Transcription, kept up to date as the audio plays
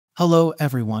Hello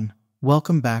everyone,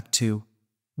 welcome back to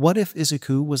What If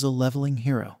Izuku Was a Leveling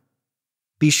Hero?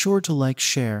 Be sure to like,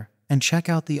 share, and check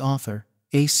out the author,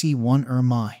 AC1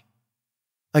 Mai.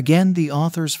 Again, the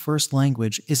author's first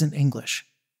language isn't English.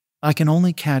 I can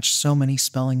only catch so many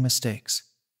spelling mistakes.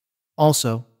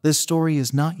 Also, this story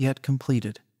is not yet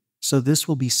completed, so this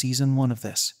will be season 1 of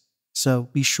this, so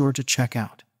be sure to check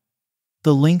out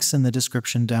the links in the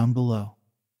description down below.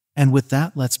 And with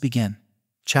that, let's begin.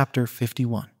 Chapter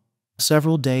 51.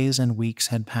 Several days and weeks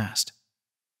had passed.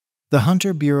 The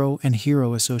Hunter Bureau and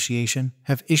Hero Association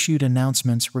have issued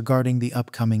announcements regarding the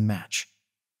upcoming match.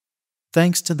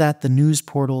 Thanks to that, the news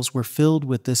portals were filled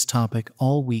with this topic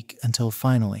all week until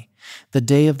finally, the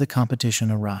day of the competition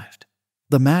arrived.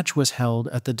 The match was held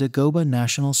at the Dagoba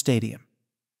National Stadium,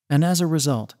 and as a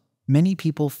result, many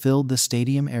people filled the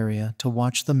stadium area to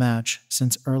watch the match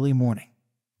since early morning.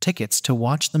 Tickets to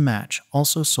watch the match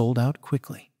also sold out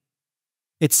quickly.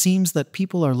 It seems that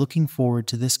people are looking forward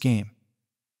to this game.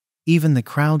 Even the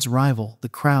crowds rival the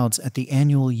crowds at the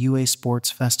annual UA Sports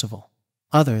Festival.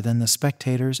 Other than the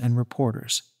spectators and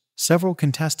reporters, several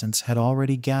contestants had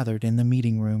already gathered in the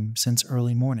meeting room since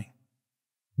early morning.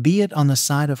 Be it on the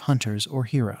side of hunters or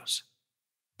heroes.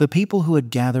 The people who had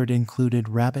gathered included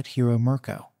Rabbit Hero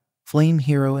Mirko, Flame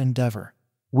Hero Endeavor,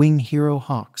 Wing Hero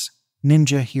Hawks,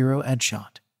 Ninja Hero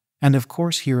Edshot, and of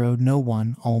course Hero No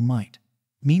One All Might.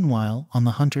 Meanwhile, on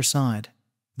the hunter side,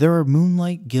 there are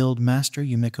Moonlight Guild Master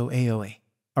Yumiko Aoi,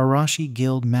 Arashi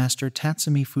Guild Master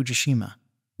Tatsumi Fujishima,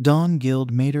 Dawn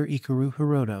Guild Mater Ikaru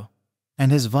Hiroto,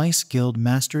 and his Vice Guild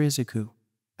Master Izuku,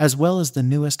 as well as the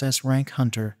newest S-rank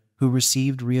hunter who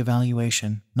received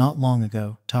reevaluation not long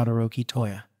ago, Todoroki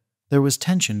Toya. There was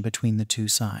tension between the two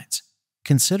sides,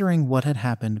 considering what had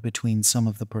happened between some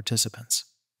of the participants.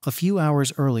 A few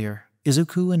hours earlier,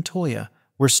 Izuku and Toya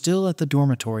were still at the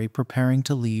dormitory preparing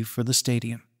to leave for the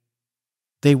stadium.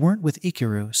 They weren't with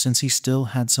Ikaru since he still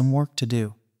had some work to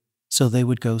do, so they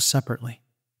would go separately.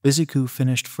 Izuku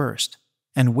finished first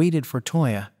and waited for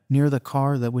Toya near the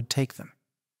car that would take them.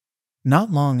 Not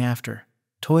long after,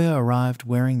 Toya arrived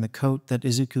wearing the coat that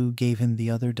Izuku gave him the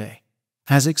other day.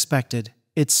 As expected,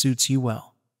 it suits you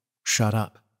well. Shut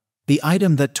up. The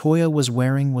item that Toya was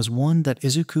wearing was one that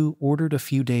Izuku ordered a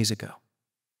few days ago,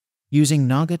 using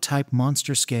Naga-type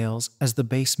monster scales as the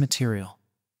base material,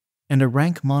 and a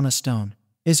rank mana stone.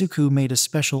 Izuku made a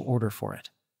special order for it.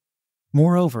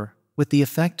 Moreover, with the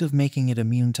effect of making it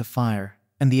immune to fire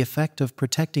and the effect of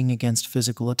protecting against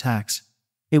physical attacks,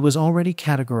 it was already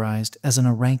categorized as an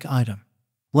A-rank item.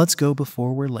 Let's go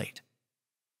before we're late.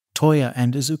 Toya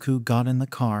and Izuku got in the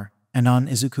car, and on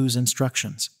Izuku's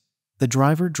instructions, the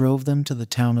driver drove them to the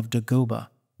town of Dagoba,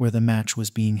 where the match was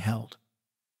being held.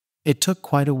 It took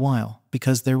quite a while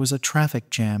because there was a traffic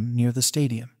jam near the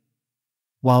stadium.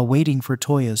 While waiting for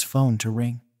Toya's phone to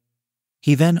ring,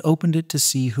 he then opened it to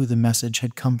see who the message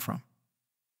had come from.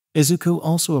 Izuku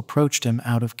also approached him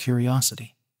out of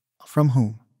curiosity. From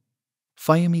whom?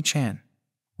 Fayumi-chan.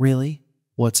 Really?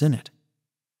 What's in it?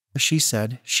 She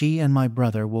said she and my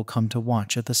brother will come to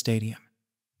watch at the stadium.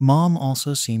 Mom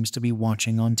also seems to be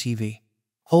watching on TV.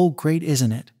 Oh, great,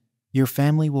 isn't it? Your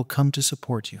family will come to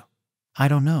support you. I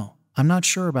don't know. I'm not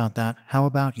sure about that. How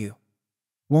about you?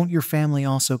 Won't your family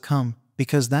also come?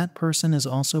 Because that person is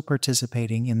also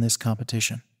participating in this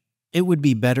competition. It would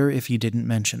be better if you didn't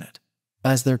mention it.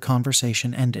 As their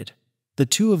conversation ended, the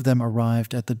two of them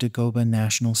arrived at the Dagoba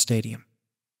National Stadium.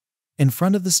 In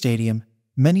front of the stadium,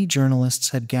 many journalists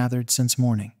had gathered since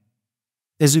morning.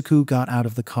 Izuku got out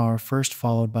of the car first,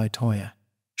 followed by Toya.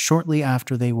 Shortly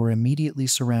after, they were immediately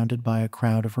surrounded by a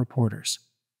crowd of reporters.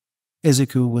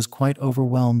 Izuku was quite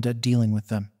overwhelmed at dealing with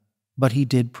them, but he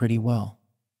did pretty well.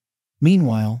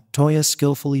 Meanwhile, Toya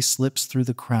skillfully slips through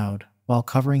the crowd while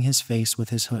covering his face with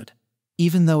his hood.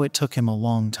 Even though it took him a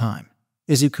long time,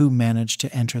 Izuku managed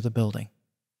to enter the building.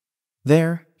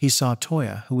 There, he saw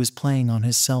Toya, who was playing on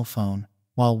his cell phone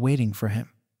while waiting for him.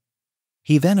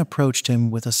 He then approached him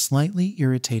with a slightly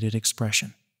irritated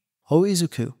expression. "Oh,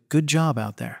 Izuku, good job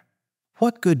out there."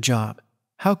 "What good job?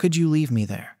 How could you leave me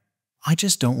there? I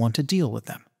just don't want to deal with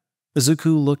them."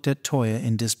 Izuku looked at Toya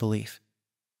in disbelief.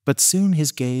 But soon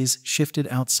his gaze shifted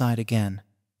outside again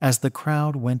as the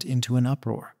crowd went into an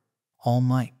uproar. All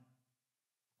Might.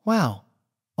 Wow!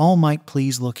 All Might,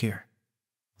 please look here.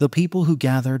 The people who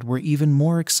gathered were even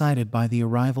more excited by the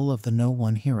arrival of the No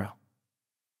One hero.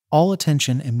 All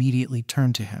attention immediately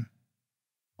turned to him.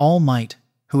 All Might,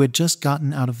 who had just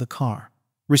gotten out of the car,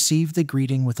 received the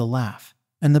greeting with a laugh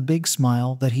and the big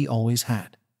smile that he always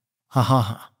had. "Ha ha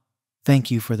ha.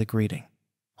 Thank you for the greeting.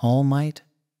 All Might,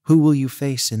 who will you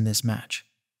face in this match?"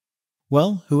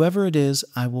 "Well, whoever it is,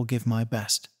 I will give my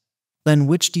best." Then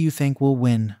which do you think will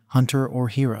win, hunter or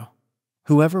hero?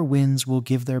 Whoever wins will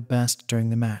give their best during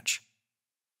the match.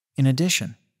 In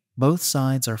addition, both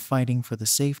sides are fighting for the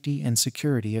safety and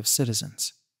security of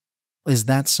citizens. Is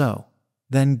that so?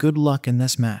 Then good luck in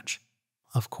this match.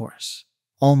 Of course.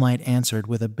 All Might answered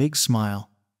with a big smile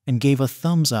and gave a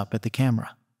thumbs up at the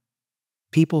camera.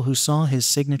 People who saw his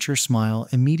signature smile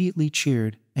immediately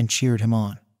cheered and cheered him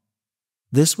on.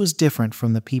 This was different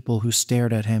from the people who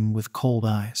stared at him with cold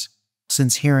eyes.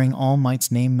 Since hearing All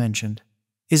Might's name mentioned,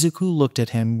 Izuku looked at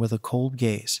him with a cold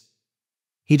gaze.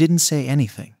 He didn't say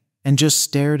anything and just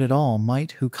stared at All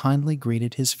Might, who kindly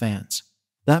greeted his fans.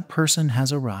 That person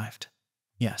has arrived.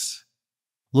 Yes.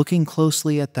 Looking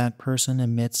closely at that person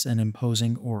emits an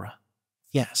imposing aura.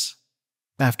 Yes.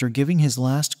 After giving his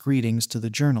last greetings to the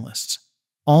journalists,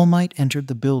 All Might entered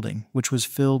the building, which was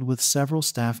filled with several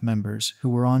staff members who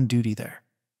were on duty there.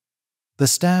 The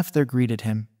staff there greeted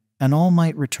him, and All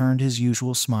Might returned his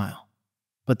usual smile.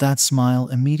 But that smile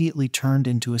immediately turned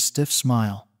into a stiff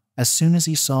smile as soon as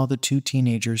he saw the two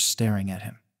teenagers staring at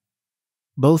him.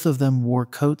 Both of them wore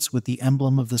coats with the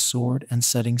emblem of the sword and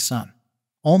setting sun.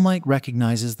 All Might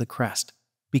recognizes the crest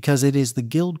because it is the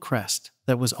guild crest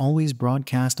that was always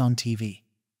broadcast on TV.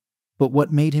 But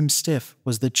what made him stiff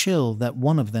was the chill that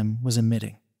one of them was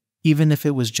emitting. Even if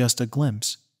it was just a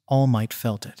glimpse, All Might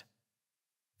felt it.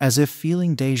 As if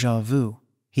feeling déjà vu,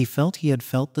 he felt he had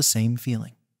felt the same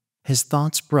feeling. His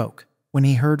thoughts broke when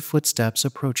he heard footsteps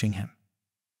approaching him.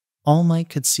 All Might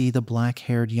could see the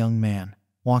black-haired young man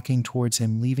walking towards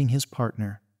him, leaving his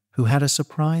partner, who had a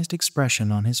surprised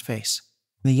expression on his face.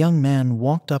 The young man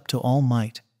walked up to All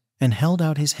Might and held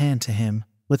out his hand to him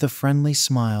with a friendly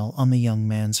smile on the young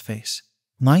man's face.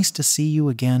 Nice to see you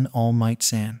again, All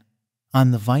Might-san.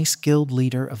 I'm the Vice Guild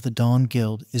leader of the Dawn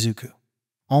Guild, Izuku.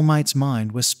 All Might's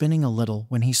mind was spinning a little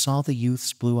when he saw the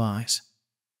youth's blue eyes.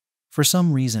 For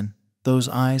some reason, those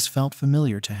eyes felt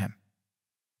familiar to him.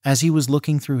 As he was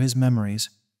looking through his memories,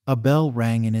 a bell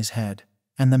rang in his head,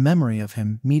 and the memory of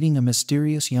him meeting a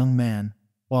mysterious young man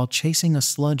while chasing a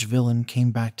sludge villain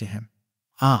came back to him.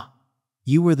 Ah,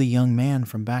 you were the young man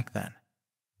from back then.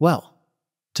 Well,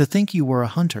 to think you were a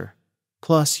hunter,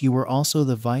 plus you were also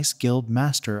the vice guild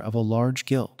master of a large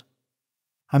guild.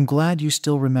 I'm glad you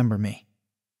still remember me.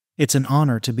 It's an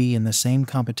honor to be in the same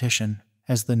competition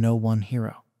as the No One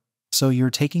Hero. So you're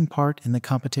taking part in the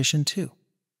competition too?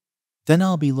 Then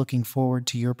I'll be looking forward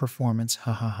to your performance,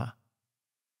 ha ha ha.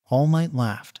 All Might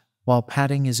laughed while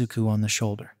patting Izuku on the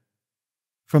shoulder.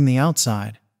 From the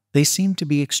outside, they seemed to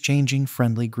be exchanging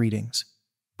friendly greetings.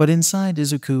 But inside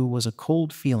Izuku was a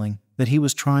cold feeling that he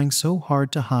was trying so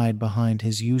hard to hide behind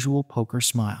his usual poker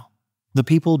smile. The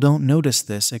people don't notice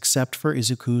this except for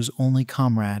Izuku's only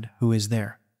comrade who is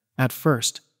there. At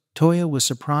first, Toya was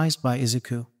surprised by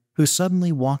Izuku, who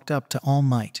suddenly walked up to All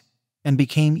Might and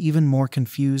became even more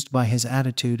confused by his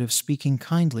attitude of speaking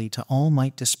kindly to All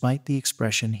Might despite the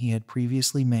expression he had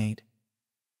previously made.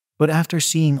 But after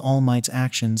seeing All Might's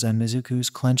actions and Izuku's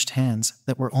clenched hands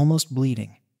that were almost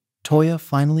bleeding, Toya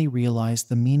finally realized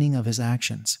the meaning of his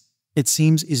actions. It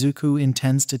seems Izuku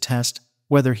intends to test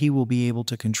whether he will be able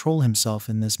to control himself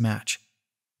in this match,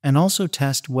 and also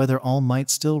test whether All Might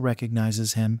still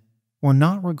recognizes him or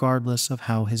not, regardless of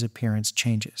how his appearance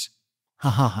changes. Ha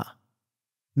ha ha.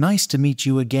 Nice to meet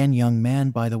you again, young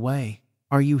man. By the way,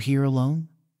 are you here alone?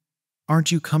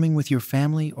 Aren't you coming with your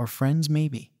family or friends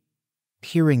maybe?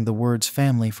 Hearing the words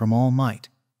family from All Might,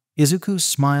 Izuku's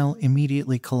smile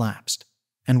immediately collapsed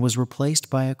and was replaced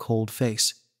by a cold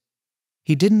face.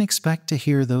 He didn't expect to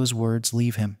hear those words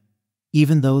leave him,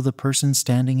 even though the person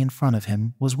standing in front of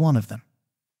him was one of them.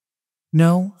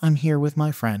 No, I'm here with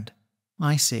my friend.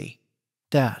 I see.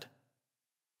 Dad.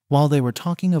 While they were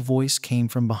talking, a voice came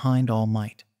from behind All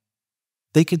Might.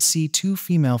 They could see two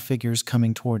female figures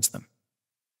coming towards them.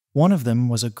 One of them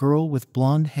was a girl with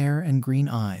blonde hair and green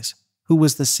eyes, who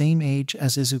was the same age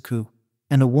as Izuku,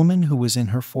 and a woman who was in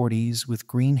her 40s with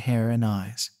green hair and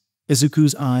eyes.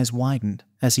 Izuku's eyes widened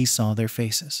as he saw their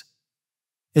faces.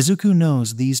 Izuku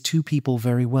knows these two people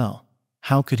very well.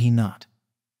 How could he not?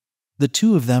 The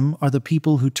two of them are the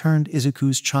people who turned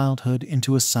Izuku's childhood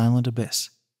into a silent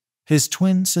abyss. His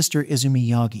twin sister Izumi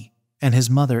Yagi and his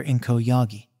mother Inko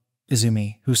Yagi.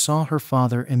 Izumi, who saw her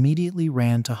father, immediately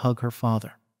ran to hug her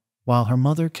father, while her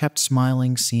mother kept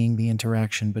smiling seeing the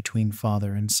interaction between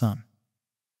father and son.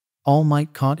 All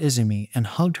Might caught Izumi and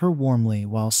hugged her warmly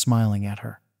while smiling at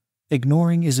her,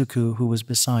 ignoring Izuku, who was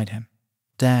beside him.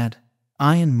 Dad,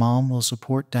 I and Mom will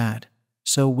support Dad,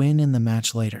 so win in the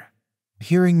match later.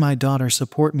 Hearing my daughter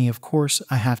support me, of course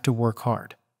I have to work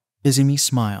hard. Izumi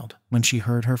smiled when she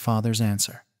heard her father's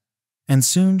answer. and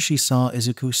soon she saw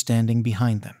Izuku standing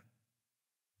behind them.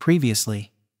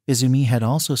 Previously, Izumi had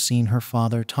also seen her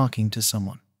father talking to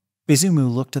someone. Izumu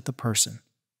looked at the person.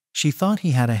 She thought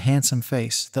he had a handsome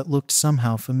face that looked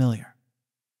somehow familiar.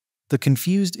 The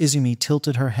confused Izumi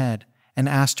tilted her head and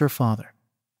asked her father,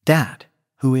 "Dad,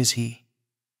 who is he?"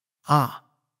 "Ah,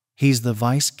 he's the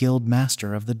Vice Guild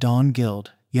Master of the Dawn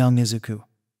Guild, young Izuku.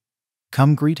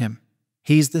 Come greet him.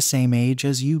 He's the same age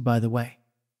as you, by the way."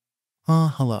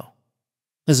 Hello.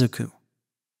 Izuku.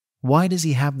 Why does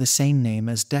he have the same name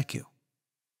as Deku?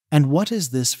 And what is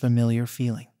this familiar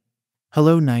feeling?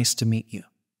 Hello, nice to meet you.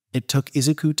 It took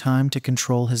Izuku time to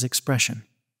control his expression.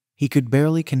 He could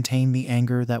barely contain the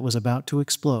anger that was about to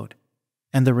explode,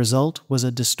 and the result was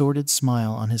a distorted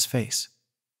smile on his face.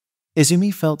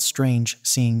 Izumi felt strange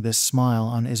seeing this smile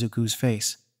on Izuku's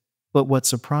face, but what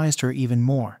surprised her even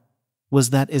more was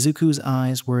that Izuku's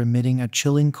eyes were emitting a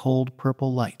chilling cold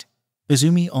purple light.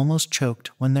 Izumi almost choked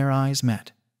when their eyes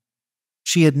met.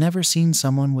 She had never seen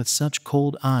someone with such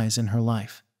cold eyes in her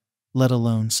life, let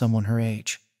alone someone her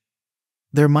age.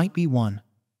 There might be one,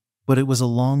 but it was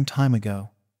a long time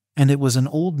ago, and it was an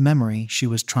old memory she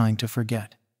was trying to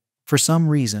forget. For some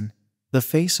reason, the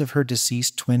face of her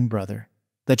deceased twin brother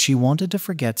that she wanted to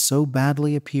forget so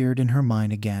badly appeared in her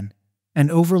mind again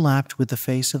and overlapped with the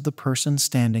face of the person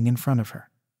standing in front of her.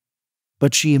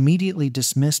 But she immediately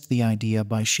dismissed the idea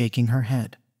by shaking her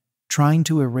head, trying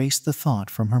to erase the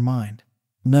thought from her mind.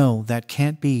 No, that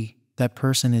can't be. That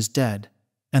person is dead,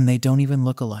 and they don't even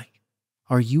look alike.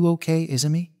 Are you okay,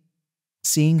 Izumi?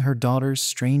 Seeing her daughter's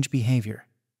strange behavior,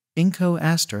 Inko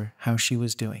asked her how she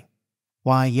was doing.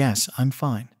 Why, yes, I'm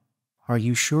fine. Are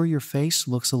you sure your face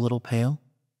looks a little pale?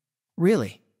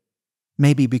 Really?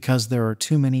 Maybe because there are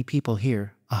too many people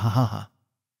here, ahahaha.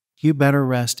 You better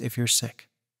rest if you're sick.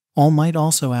 All Might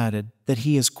also added that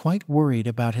he is quite worried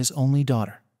about his only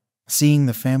daughter. Seeing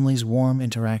the family's warm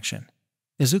interaction,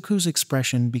 Izuku's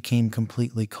expression became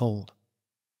completely cold.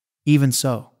 Even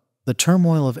so, the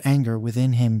turmoil of anger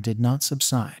within him did not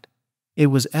subside. It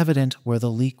was evident where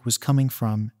the leak was coming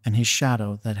from and his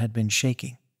shadow that had been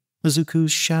shaking.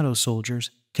 Izuku's shadow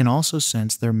soldiers can also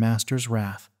sense their master's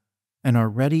wrath and are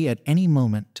ready at any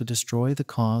moment to destroy the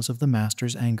cause of the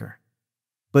master's anger.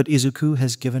 But Izuku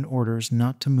has given orders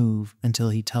not to move until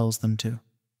he tells them to.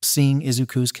 Seeing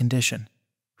Izuku's condition,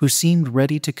 who seemed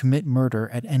ready to commit murder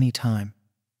at any time,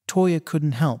 Toya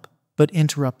couldn't help but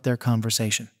interrupt their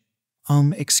conversation.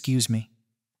 Excuse me.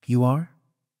 You are?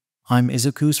 I'm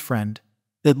Izuku's friend.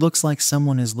 It looks like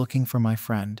someone is looking for my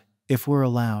friend. If we're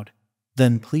allowed,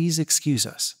 then please excuse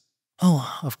us.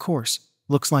 Oh, of course.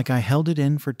 Looks like I held it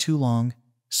in for too long.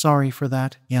 Sorry for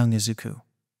that, young Izuku.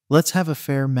 Let's have a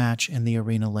fair match in the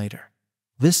arena later.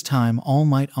 This time All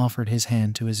Might offered his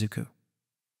hand to Izuku.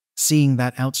 Seeing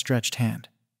that outstretched hand,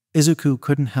 Izuku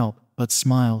couldn't help but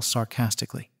smile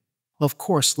sarcastically. Of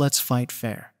course, let's fight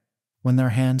fair. When their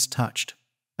hands touched,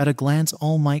 at a glance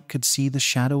All Might could see the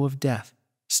shadow of death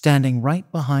standing right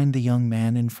behind the young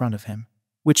man in front of him,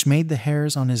 which made the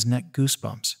hairs on his neck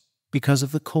goosebumps because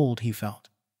of the cold he felt.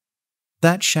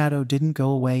 That shadow didn't go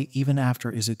away even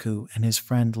after Izuku and his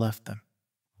friend left them.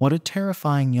 What a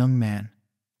terrifying young man.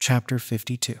 Chapter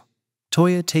 52.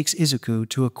 Toya takes Izuku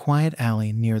to a quiet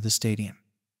alley near the stadium.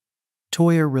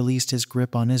 Toya released his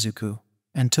grip on Izuku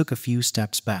and took a few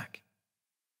steps back.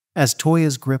 As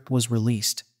Toya's grip was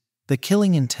released, the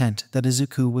killing intent that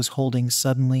Izuku was holding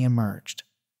suddenly emerged.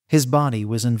 His body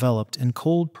was enveloped in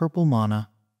cold purple mana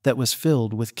that was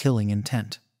filled with killing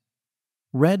intent.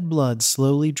 Red blood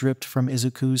slowly dripped from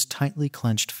Izuku's tightly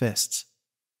clenched fists.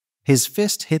 His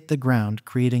fist hit the ground,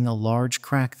 creating a large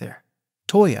crack there.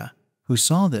 Toya, who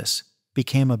saw this,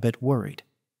 became a bit worried.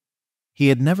 He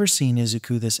had never seen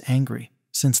Izuku this angry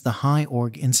since the High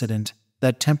Org incident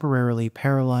that temporarily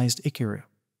paralyzed Ikiru.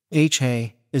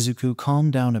 Hey, Izuku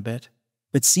calmed down a bit.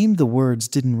 It seemed the words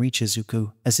didn't reach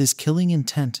Izuku as his killing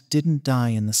intent didn't die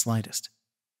in the slightest.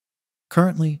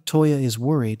 Currently, Toya is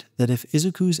worried that if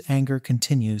Izuku's anger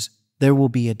continues, there will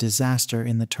be a disaster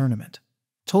in the tournament.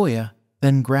 Toya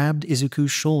then grabbed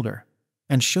Izuku's shoulder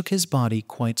and shook his body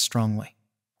quite strongly.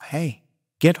 Hey,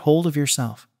 get hold of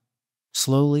yourself.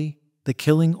 Slowly, the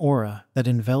killing aura that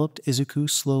enveloped Izuku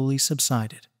slowly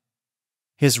subsided.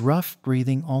 His rough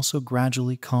breathing also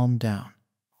gradually calmed down.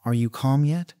 Are you calm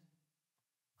yet?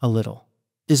 A little.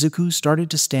 Izuku started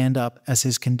to stand up as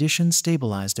his condition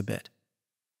stabilized a bit.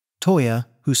 Toya,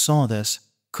 who saw this,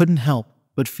 couldn't help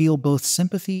but feel both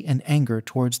sympathy and anger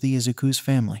towards the Izuku's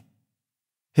family.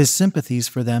 His sympathies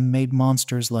for them made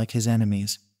monsters like his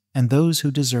enemies and those who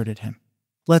deserted him.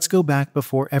 Let's go back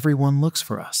before everyone looks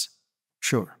for us.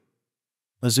 Sure.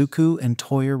 Izuku and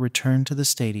Toya returned to the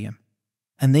stadium,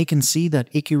 and they can see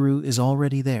that Ikiru is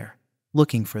already there,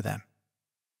 looking for them.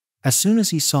 As soon as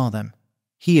he saw them,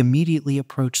 he immediately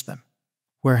approached them.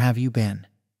 "Where have you been?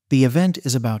 The event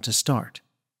is about to start,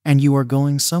 and you are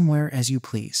going somewhere as you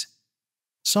please."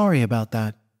 "Sorry about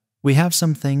that. We have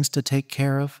some things to take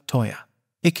care of, Toya."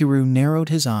 Ikiru narrowed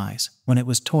his eyes when it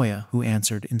was Toya who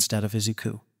answered instead of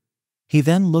Izuku. He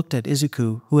then looked at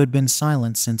Izuku, who had been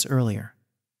silent since earlier.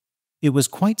 It was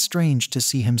quite strange to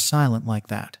see him silent like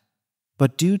that,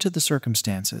 but due to the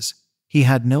circumstances, he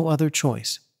had no other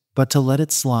choice but to let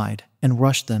it slide and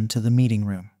rush them to the meeting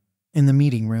room. In the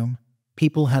meeting room,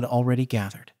 people had already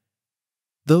gathered.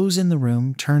 Those in the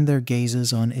room turned their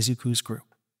gazes on Izuku's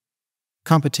group.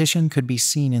 Competition could be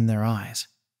seen in their eyes,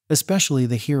 especially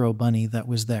the hero bunny that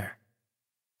was there.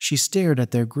 She stared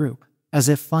at their group as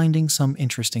if finding some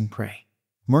interesting prey.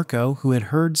 Mirko, who had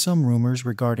heard some rumors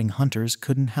regarding hunters,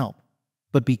 couldn't help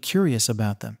but be curious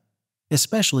about them,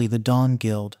 especially the Dawn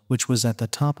Guild, which was at the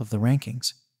top of the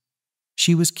rankings.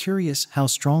 She was curious how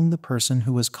strong the person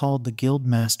who was called the Guild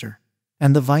Master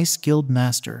and the Vice Guild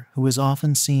Master, who was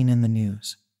often seen in the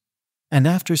news. And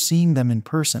after seeing them in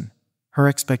person, her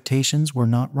expectations were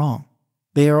not wrong.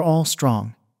 They are all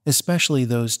strong, especially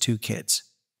those two kids.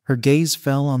 Her gaze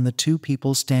fell on the two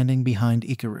people standing behind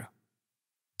Ikiru.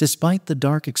 Despite the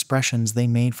dark expressions they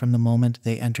made from the moment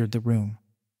they entered the room,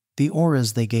 the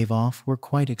auras they gave off were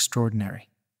quite extraordinary.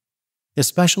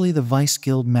 Especially the Vice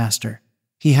Guild Master.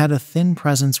 He had a thin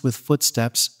presence with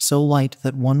footsteps so light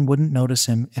that one wouldn't notice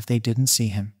him if they didn't see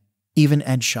him. Even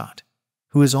Edshot,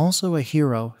 who is also a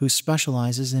hero who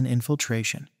specializes in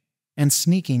infiltration and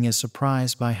sneaking, is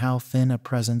surprised by how thin a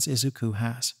presence Izuku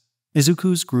has.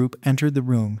 Izuku's group entered the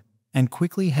room and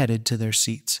quickly headed to their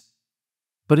seats.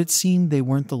 But it seemed they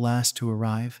weren't the last to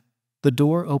arrive. The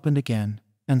door opened again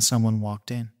and someone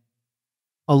walked in.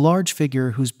 A large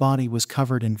figure whose body was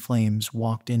covered in flames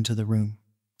walked into the room.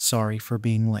 "Sorry for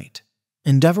being late."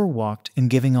 Endeavor walked in,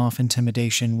 giving off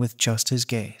intimidation with just his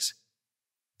gaze.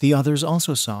 The others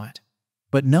also saw it,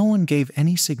 but no one gave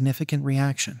any significant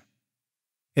reaction.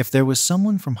 If there was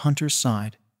someone from Hunter's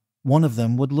side, one of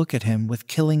them would look at him with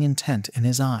killing intent in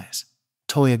his eyes.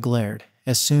 Toya glared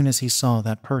as soon as he saw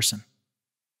that person.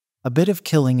 A bit of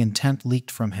killing intent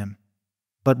leaked from him,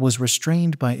 but was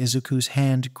restrained by Izuku's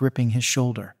hand gripping his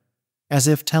shoulder, as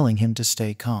if telling him to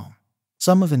stay calm.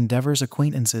 Some of Endeavor's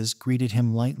acquaintances greeted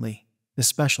him lightly,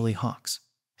 especially Hawks.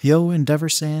 "Yo,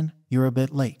 Endeavor-san, you're a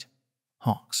bit late."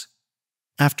 Hawks.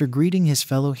 After greeting his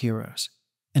fellow heroes,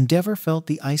 Endeavor felt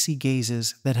the icy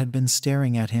gazes that had been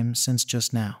staring at him since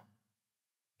just now.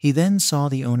 He then saw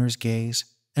the owner's gaze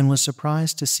and was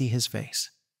surprised to see his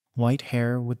face. White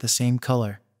hair with the same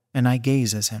color and eye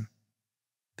gaze as him.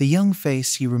 The young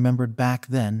face he remembered back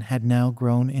then had now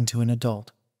grown into an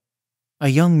adult. A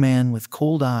young man with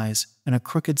cold eyes and a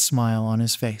crooked smile on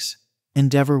his face.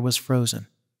 Endeavor was frozen.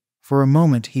 For a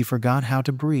moment he forgot how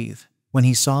to breathe when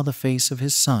he saw the face of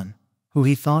his son, who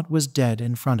he thought was dead,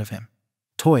 in front of him.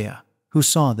 Toya, who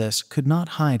saw this, could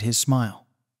not hide his smile.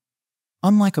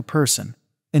 Unlike a person,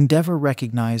 Endeavor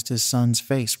recognized his son's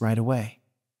face right away,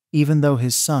 even though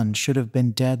his son should have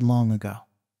been dead long ago.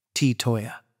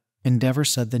 Toya. Endeavor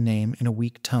said the name in a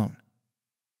weak tone.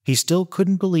 He still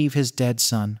couldn't believe his dead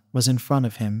son was in front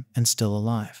of him and still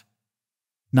alive.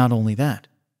 Not only that,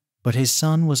 but his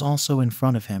son was also in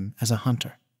front of him as a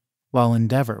hunter. While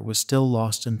Endeavor was still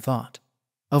lost in thought,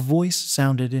 a voice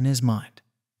sounded in his mind.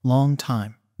 "Long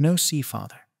time, no see,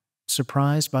 father."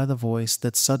 Surprised by the voice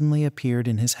that suddenly appeared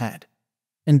in his head,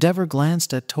 Endeavor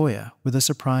glanced at Toya with a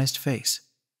surprised face.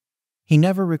 He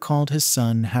never recalled his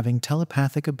son having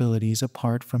telepathic abilities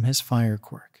apart from his fire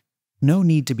quirk. No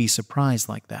need to be surprised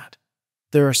like that.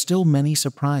 There are still many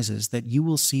surprises that you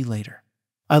will see later.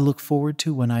 I look forward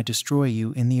to when I destroy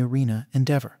you in the arena,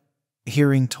 Endeavor.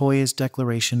 Hearing Toya's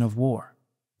declaration of war,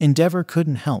 Endeavor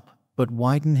couldn't help but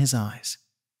widen his eyes.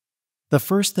 The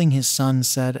first thing his son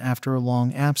said after a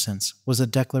long absence was a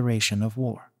declaration of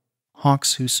war.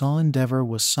 Hawks, who saw Endeavor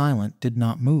was silent, did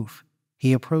not move.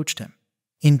 He approached him.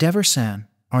 "Endeavor-san,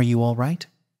 are you all right?"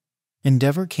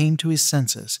 Endeavor came to his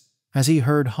senses as he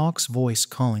heard Hawk's voice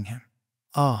calling him.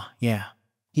 "Ah, yeah."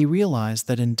 He realized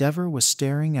that Endeavor was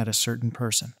staring at a certain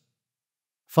person.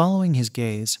 Following his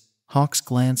gaze, Hawks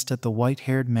glanced at the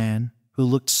white-haired man who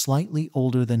looked slightly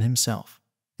older than himself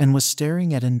and was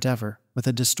staring at Endeavor with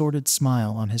a distorted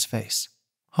smile on his face.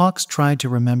 Hawks tried to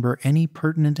remember any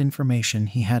pertinent information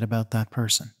he had about that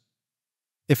person.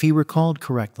 If he recalled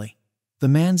correctly, the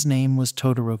man's name was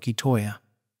Todoroki Toya,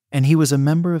 and he was a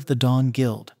member of the Dawn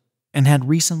Guild and had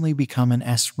recently become an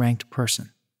S-ranked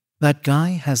person. That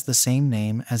guy has the same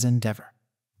name as Endeavor.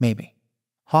 Maybe.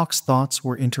 Hawk's thoughts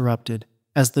were interrupted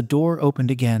as the door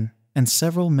opened again and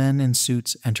several men in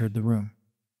suits entered the room.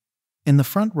 In the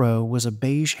front row was a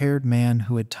beige-haired man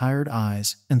who had tired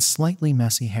eyes and slightly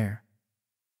messy hair.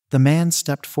 The man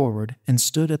stepped forward and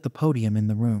stood at the podium in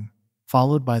the room,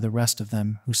 followed by the rest of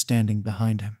them who standing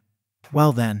behind him.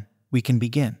 Well then, we can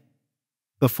begin.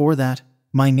 Before that,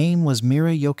 my name was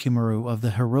Mira Yokimaru of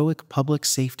the Heroic Public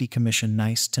Safety Commission.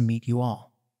 Nice to meet you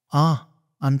all. Ah,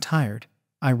 I'm tired.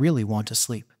 I really want to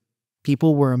sleep.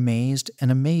 People were amazed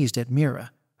at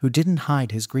Mira, who didn't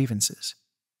hide his grievances.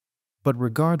 But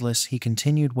regardless, he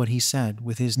continued what he said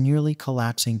with his nearly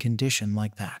collapsing condition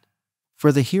like that.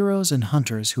 For the heroes and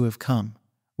hunters who have come,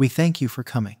 we thank you for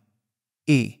coming.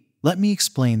 Let me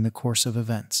explain the course of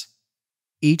events.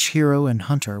 Each hero and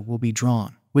hunter will be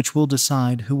drawn, which will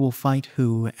decide who will fight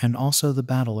who and also the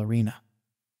battle arena.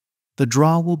 The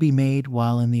draw will be made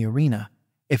while in the arena.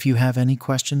 If you have any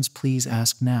questions, please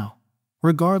ask now.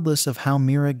 Regardless of how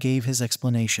Mira gave his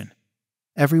explanation,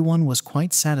 everyone was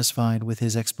quite satisfied with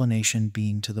his explanation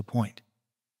being to the point.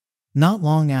 Not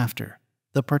long after,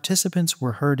 the participants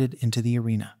were herded into the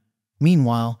arena.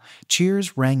 Meanwhile,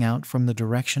 cheers rang out from the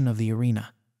direction of the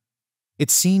arena. It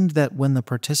seemed that when the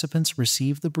participants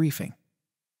received the briefing,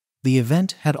 the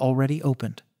event had already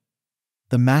opened.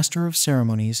 The Master of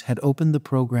Ceremonies had opened the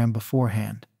program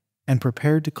beforehand and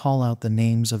prepared to call out the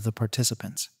names of the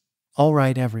participants. All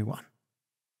right, everyone.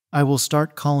 I will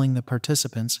start calling the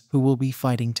participants who will be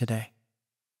fighting today.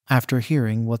 After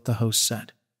hearing what the host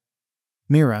said,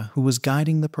 Mira, who was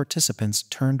guiding the participants,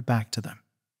 turned back to them.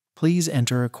 Please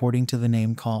enter according to the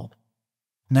name called.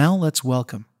 Now let's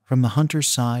welcome, from the hunter's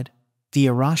side, the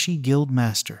Arashi Guild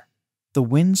Master, the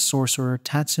Wind Sorcerer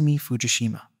Tatsumi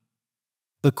Fujishima.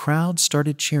 The crowd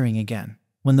started cheering again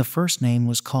when the first name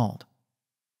was called.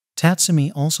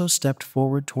 Tatsumi also stepped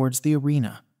forward towards the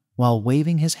arena while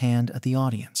waving his hand at the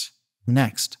audience.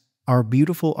 Next, our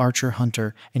beautiful archer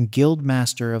hunter and guild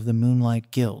master of the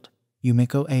Moonlight Guild,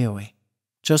 Yumiko Aoi.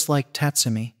 Just like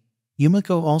Tatsumi,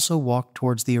 Yumiko also walked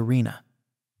towards the arena,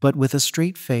 but with a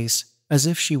straight face as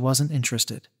if she wasn't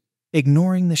interested,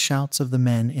 ignoring the shouts of the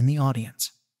men in the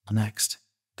audience. Next,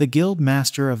 the guild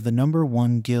master of the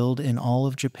 #1 guild in all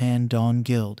of Japan, Dawn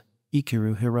Guild,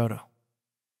 Ikiru Hiroto.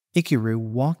 Ikiru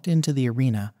walked into the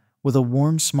arena with a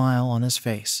warm smile on his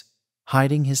face,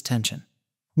 hiding his tension.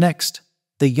 Next,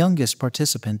 the youngest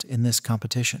participant in this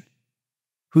competition,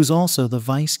 who's also the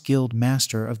vice guild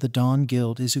master of the Dawn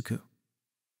Guild, Izuku.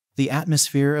 The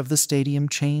atmosphere of the stadium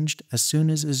changed as soon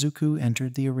as Izuku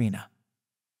entered the arena.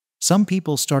 Some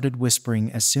people started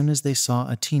whispering as soon as they saw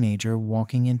a teenager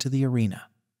walking into the arena.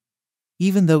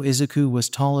 Even though Izuku was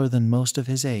taller than most of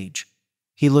his age,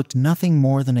 he looked nothing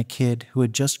more than a kid who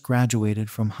had just graduated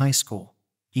from high school.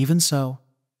 Even so,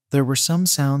 there were some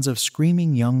sounds of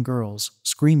screaming young girls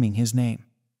screaming his name.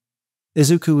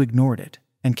 Izuku ignored it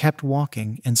and kept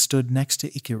walking and stood next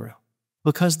to Ikiru.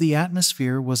 Because the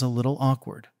atmosphere was a little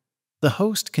awkward, the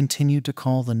host continued to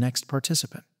call the next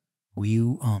participant.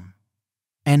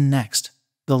 And next,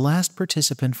 the last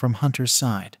participant from Hunter's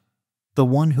side, the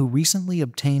one who recently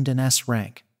obtained an S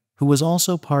rank, who was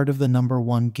also part of the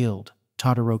 #1 guild,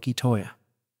 Todoroki Toya.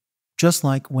 Just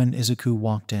like when Izuku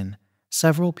walked in,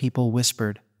 several people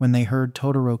whispered when they heard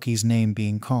Todoroki's name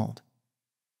being called.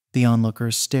 The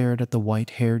onlookers stared at the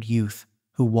white-haired youth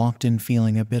who walked in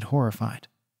feeling a bit horrified.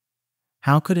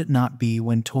 How could it not be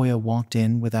when Toya walked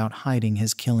in without hiding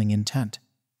his killing intent?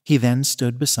 He then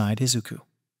stood beside Izuku.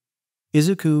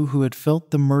 Izuku, who had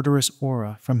felt the murderous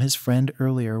aura from his friend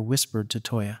earlier, whispered to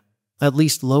Toya, "At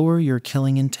least lower your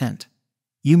killing intent.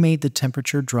 You made the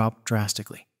temperature drop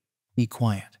drastically. Be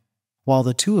quiet." While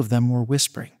the two of them were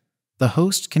whispering, the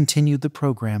host continued the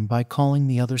program by calling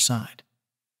the other side.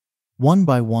 One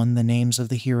by one, the names of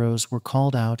the heroes were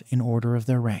called out in order of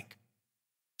their rank.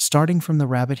 Starting from the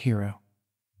Rabbit Hero,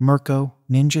 Mirko,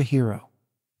 Ninja Hero,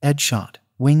 Edshot,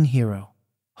 Wing Hero,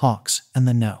 Hawks, and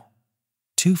the No.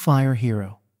 2 Fire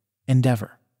Hero,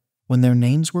 Endeavor. When their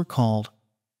names were called,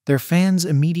 their fans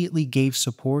immediately gave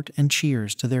support and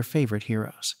cheers to their favorite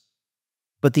heroes.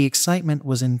 But the excitement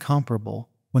was incomparable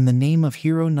when the name of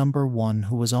hero #1,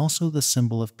 who was also the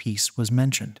symbol of peace, was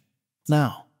mentioned.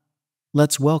 Now,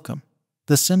 let's welcome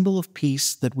the symbol of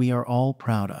peace that we are all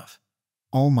proud of,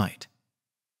 All Might.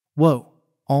 Whoa,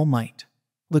 All Might.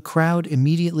 The crowd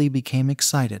immediately became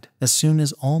excited as soon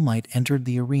as All Might entered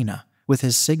the arena with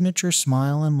his signature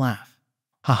smile and laugh.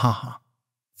 Ha ha ha.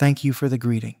 Thank you for the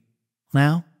greeting.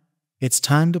 Now, it's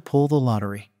time to pull the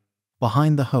lottery.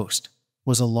 Behind the host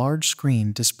was a large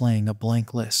screen displaying a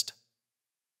blank list.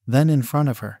 Then in front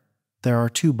of her, there are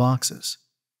 2 boxes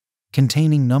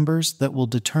containing numbers that will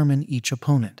determine each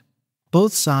opponent.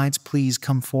 Both sides please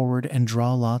come forward and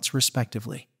draw lots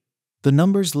respectively. The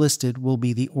numbers listed will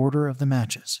be the order of the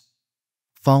matches.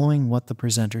 Following what the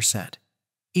presenter said,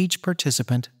 each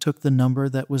participant took the number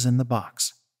that was in the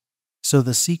box. So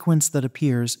the sequence that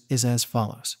appears is as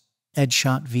follows: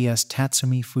 Edshot vs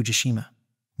Tatsumi Fujishima,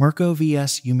 Mirko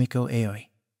vs Yumiko Aoi,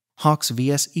 Hawks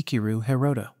vs Ikiru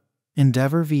Hiroto,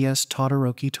 Endeavor vs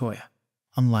Todoroki Toya,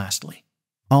 and lastly,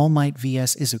 All Might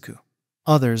vs Izuku.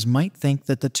 Others might think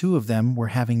that the two of them were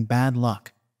having bad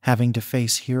luck, having to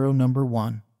face hero number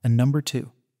 1 and number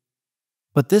 2.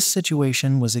 But this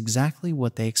situation was exactly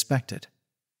what they expected.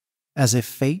 As if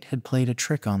fate had played a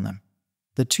trick on them,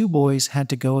 the two boys had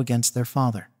to go against their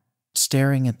father,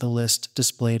 staring at the list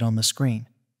displayed on the screen.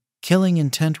 Killing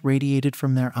intent radiated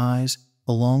from their eyes,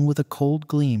 along with a cold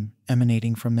gleam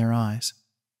emanating from their eyes.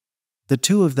 The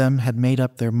two of them had made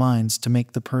up their minds to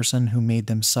make the person who made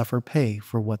them suffer pay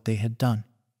for what they had done.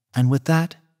 And with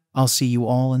that, I'll see you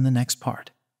all in the next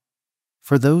part.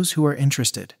 For those who are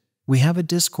interested, we have a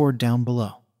Discord down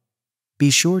below. Be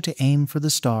sure to aim for the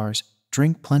stars,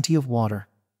 drink plenty of water,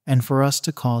 and for us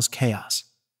to cause chaos.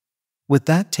 With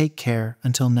that, take care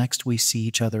until next we see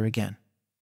each other again.